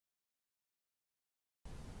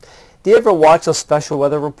Do you ever watch those special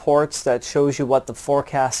weather reports that shows you what the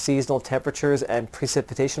forecast seasonal temperatures and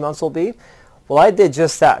precipitation amounts will be? Well, I did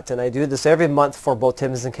just that, and I do this every month for both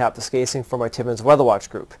Timmins and Kapuskasing for my Timmins Weather Watch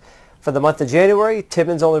group. For the month of January,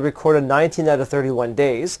 Timmins only recorded 19 out of 31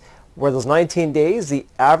 days, where those 19 days, the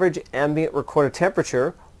average ambient recorded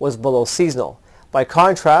temperature was below seasonal. By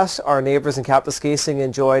contrast, our neighbors in Kapuskasing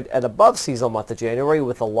enjoyed an above seasonal month of January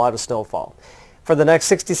with a lot of snowfall. For the next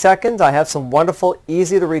 60 seconds, I have some wonderful,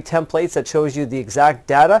 easy to read templates that shows you the exact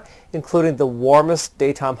data, including the warmest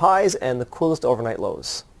daytime highs and the coolest overnight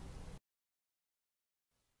lows.